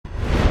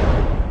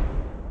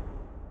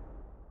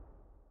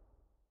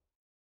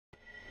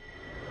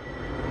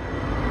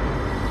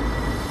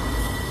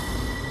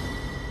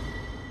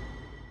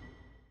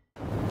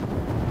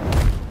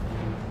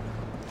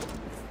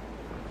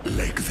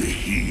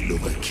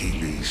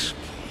Achilles.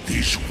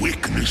 These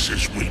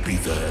weaknesses will be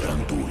their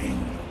undoing.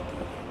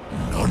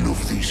 None of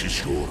this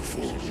is your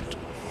fault.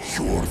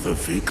 You're the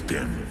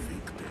victim.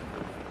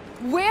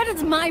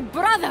 Where's my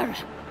brother?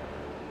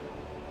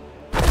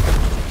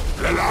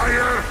 The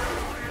liar?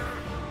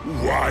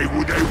 Why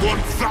would I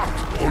want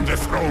that on the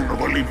throne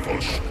of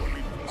Olympus?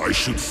 I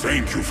should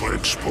thank you for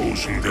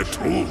exposing the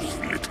truth,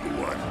 little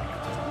one.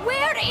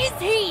 Where is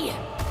he?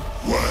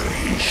 Where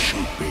he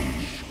should be.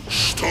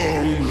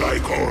 Stone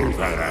like all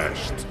the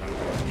rest.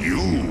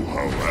 You,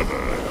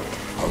 however,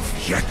 have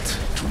yet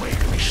to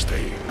make a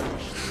mistake.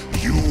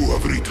 You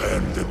have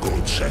returned the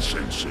gods'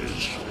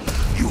 essences.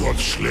 You have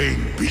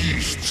slain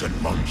beasts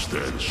and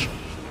monsters.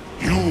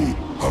 You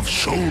have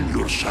shown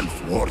yourself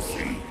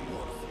worthy.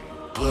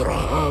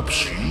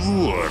 Perhaps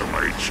you are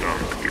my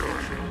champion.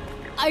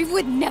 I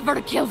would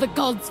never kill the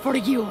gods for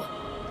you.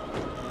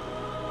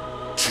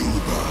 Too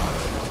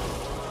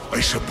bad. I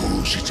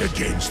suppose it's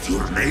against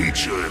your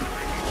nature.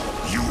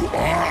 You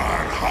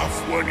are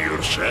half one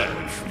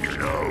yourself, you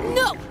know.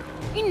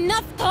 No!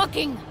 Enough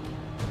talking!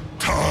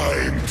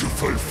 Time to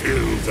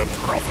fulfill the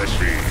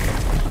prophecy.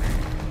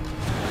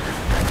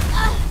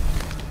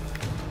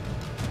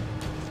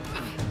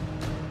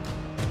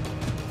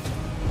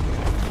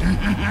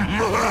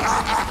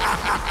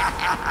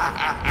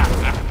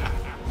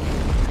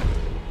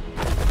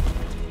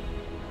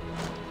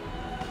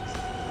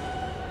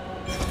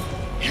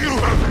 You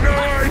have no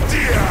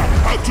idea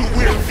how to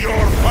wield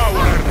your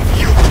power,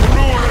 you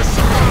glorious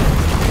rat!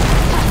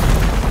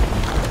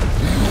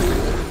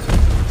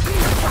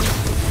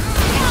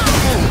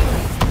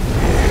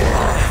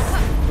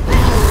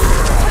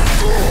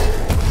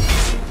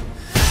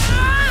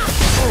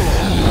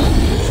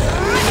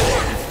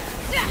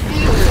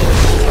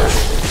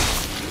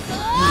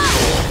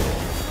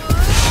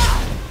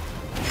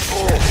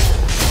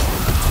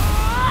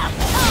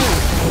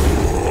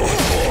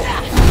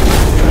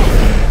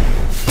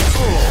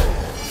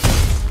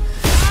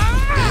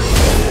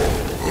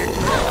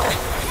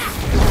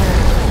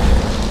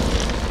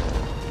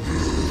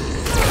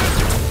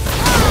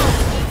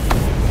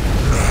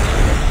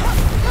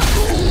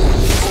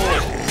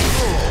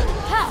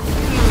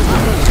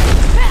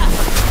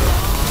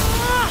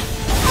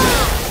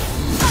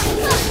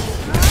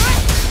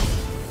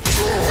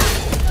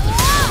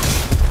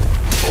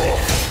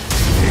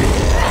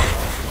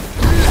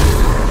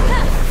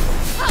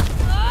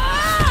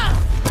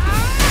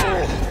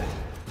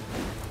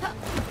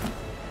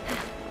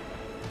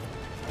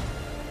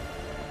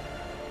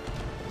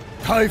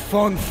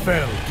 Typhon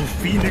fell to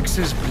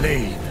Fenyx's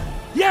blade.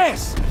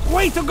 Yes!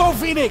 Way to go,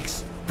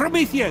 Fenyx!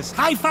 Prometheus,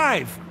 high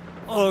five!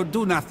 Or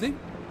do nothing?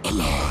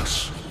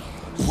 Alas,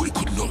 we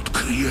could not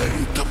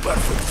create the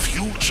perfect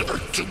future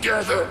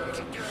together.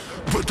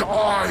 But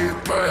I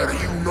bear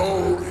you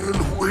no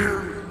ill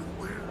will,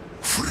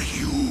 for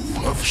you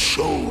have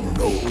shown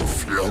no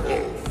flaw.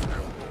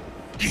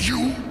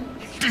 You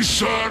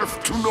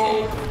deserve to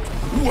know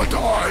what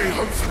I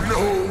have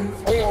known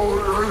all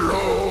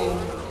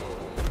along.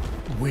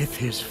 With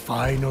his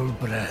final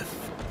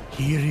breath,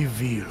 he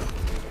revealed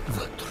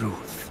the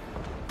truth.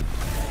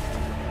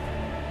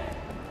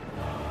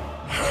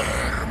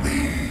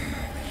 Hermes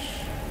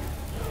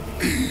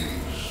is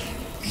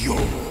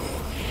your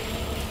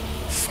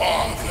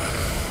father.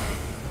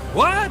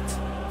 What?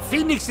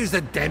 Fenyx is a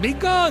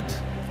demigod?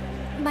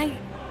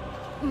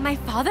 My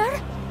father?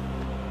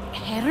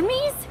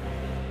 Hermes?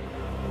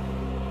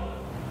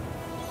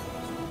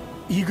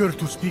 Eager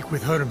to speak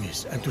with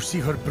Hermes and to see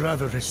her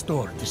brother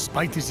restored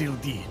despite his ill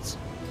deeds,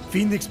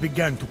 Fenyx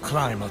began to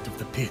climb out of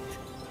the pit.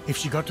 If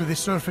she got to the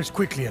surface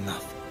quickly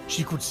enough,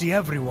 she could see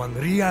everyone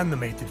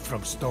reanimated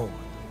from stone.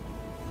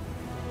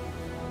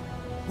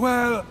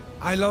 Well,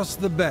 I lost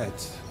the bet.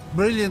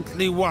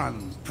 Brilliantly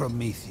won,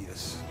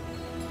 Prometheus.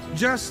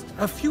 Just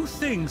a few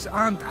things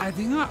aren't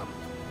adding up.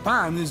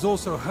 Pan is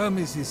also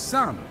Hermes'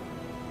 son.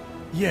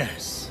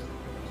 Yes,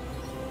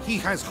 He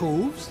has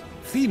hooves,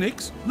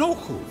 Fenyx no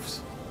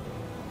hooves.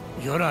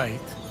 you're right.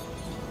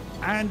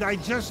 And I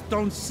just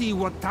don't see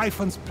what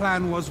Typhon's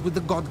plan was with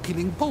the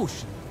god-killing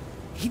potion.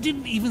 He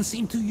didn't even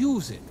seem to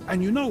use it.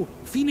 And you know,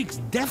 Fenyx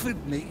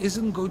definitely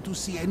isn't going to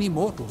see any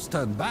mortals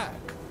turn back.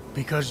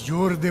 Because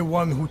you're the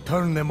one who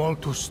turned them all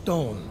to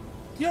stone.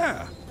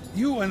 Yeah,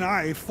 you and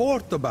I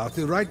fought about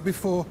it right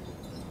before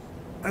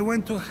I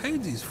went to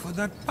Hades for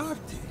that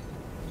party.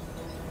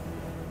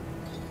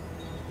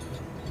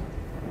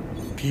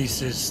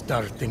 Pieces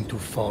starting to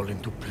fall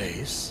into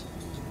place.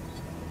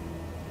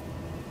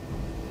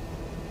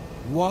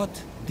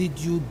 What did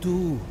you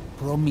do,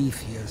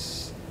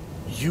 Prometheus?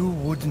 You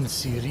wouldn't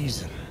see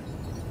reason.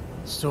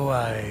 So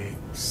I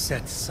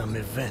set some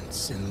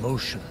events in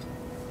motion.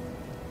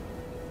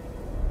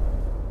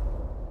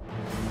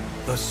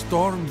 The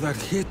storm that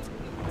hit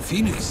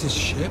Fenyx's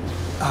ship?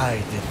 I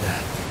did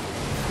that.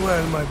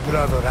 Well, my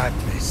brother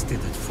Atlas did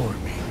it for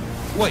me.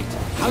 Wait,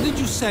 how did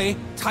you say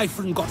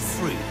Typhon got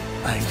free?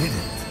 I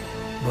didn't.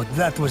 But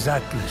that was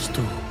Atlas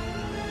too.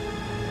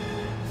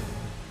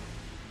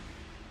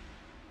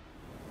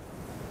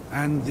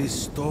 And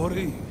this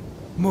story?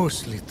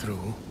 Mostly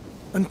true.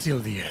 Until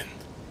the end.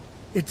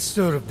 It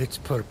served its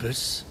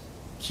purpose,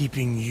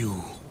 keeping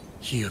you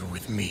here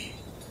with me.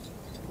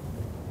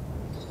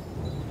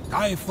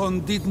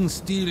 Typhon didn't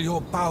steal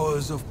your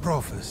powers of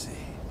prophecy.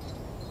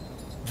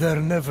 They're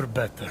never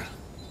better.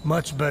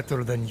 Much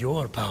better than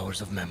your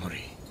powers of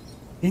memory.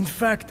 In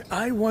fact,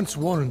 I once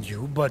warned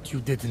you, but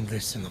you didn't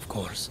listen, of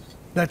course,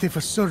 that if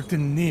a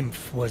certain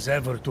nymph was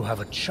ever to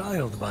have a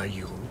child by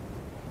you...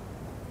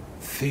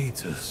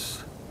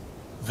 Thetis.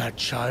 That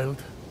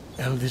child,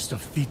 eldest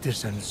of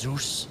Thetis and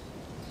Zeus,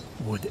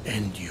 would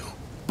end you.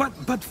 But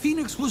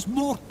Fenyx was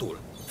mortal.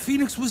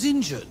 Fenyx was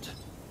injured.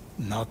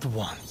 Not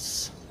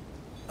once.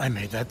 I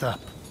made that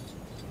up.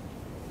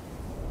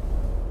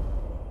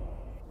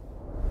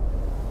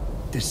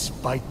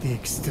 Despite the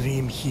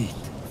extreme heat,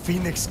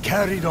 Fenyx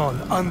carried on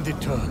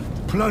undeterred,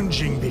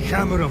 plunging the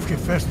hammer of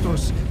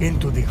Hephaestus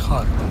into the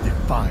heart of the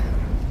fire.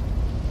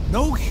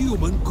 No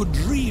human could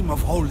dream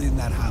of holding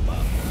that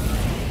hammer.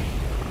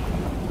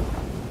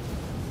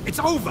 It's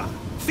over!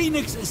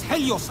 Fenyx is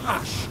Helios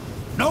Ash!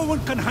 No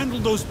one can handle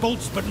those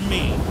bolts but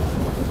me!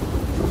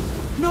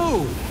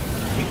 No!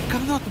 It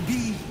cannot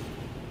be!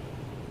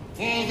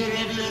 Father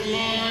of your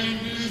line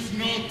is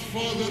not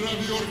father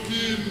of your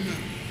kin!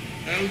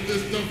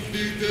 Eldest of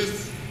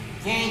Thetis,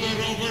 father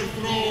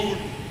overthrown!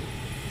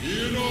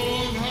 Hero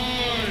on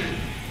high!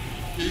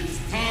 It's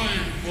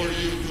time for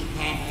you to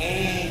come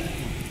home!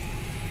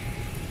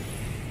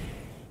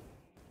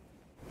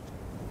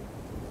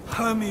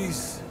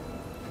 Hermes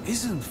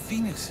isn't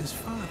Fenyx's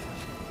father.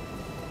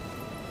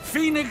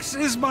 Fenyx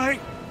is my...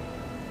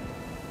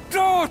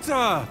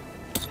 daughter!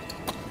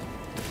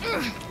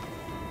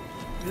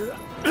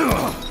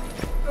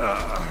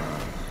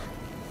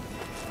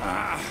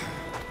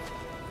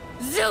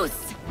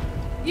 Zeus!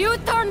 You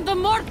turned the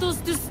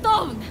mortals to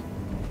stone!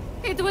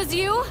 It was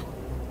you?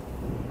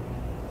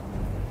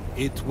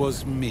 It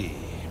was me.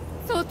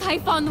 So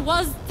Typhon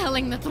was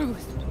telling the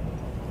truth.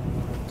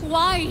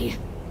 Why?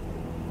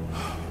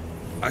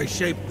 I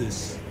shaped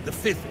this, the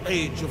fifth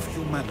age of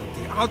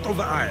humanity, out of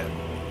iron.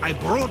 I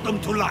brought them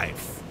to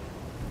life.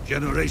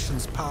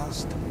 Generations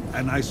passed,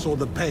 and I saw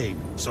the pain,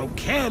 so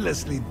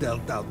carelessly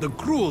dealt out, the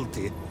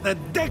cruelty, the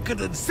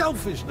decadent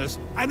selfishness,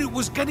 and it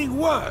was getting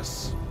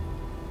worse.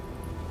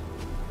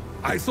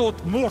 I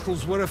thought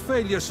mortals were a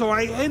failure, so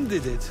I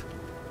ended it.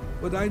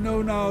 But I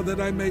know now that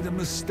I made a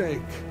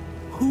mistake.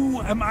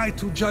 Who am I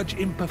to judge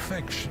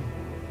imperfection?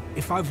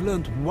 If I've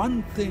learned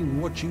one thing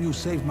watching you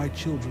save my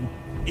children,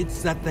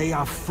 it's that they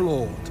are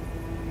flawed.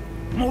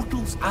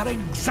 Mortals are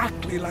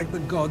exactly like the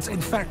gods.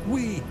 In fact,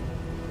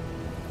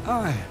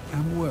 I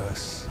am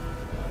worse.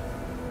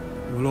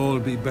 You'll all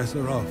be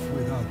better off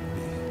without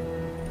me.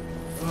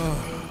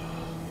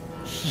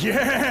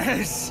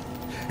 Yes!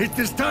 It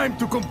is time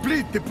to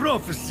complete the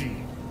prophecy!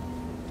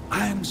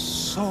 I am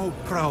so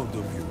proud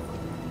of you.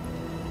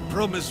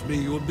 Promise me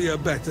you'll be a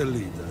better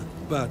leader,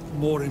 but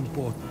more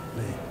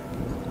importantly,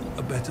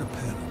 a better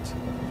parent.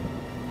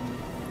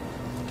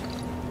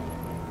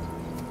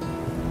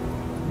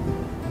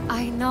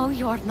 I know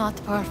you're not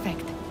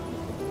perfect,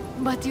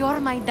 but you're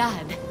my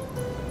dad.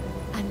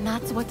 And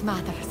that's what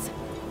matters.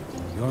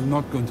 You're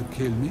not going to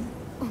kill me?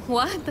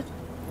 What?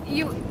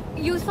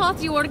 You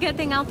thought you were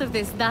getting out of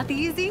this that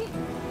easy?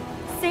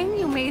 Saying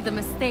you made a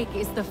mistake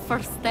is the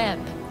first step.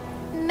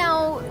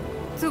 Now,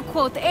 to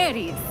quote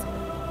Ares,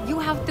 you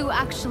have to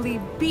actually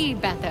be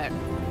better.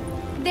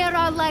 There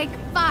are like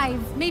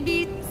 5,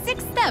 maybe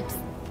 6 steps.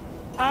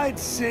 I'd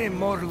say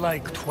more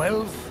like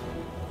 12.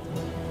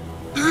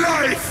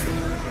 Life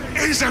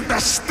isn't a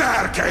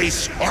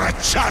staircase or a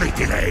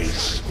charity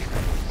race.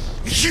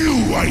 You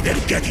either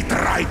get it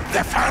right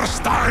the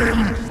first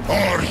time,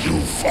 or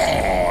you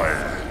fall.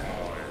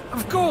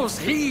 Of course,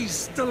 he's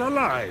still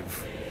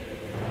alive.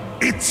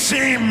 It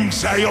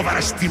seems I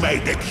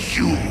overestimated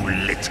you,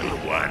 little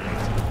one.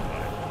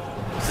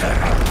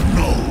 There are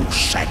no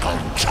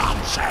second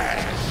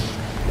chances.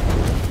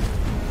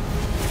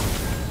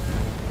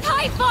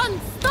 Typhon,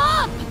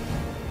 stop!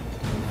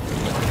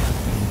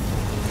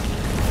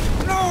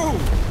 No!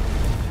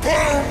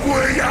 Bon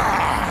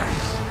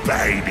voyage,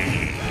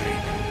 baby!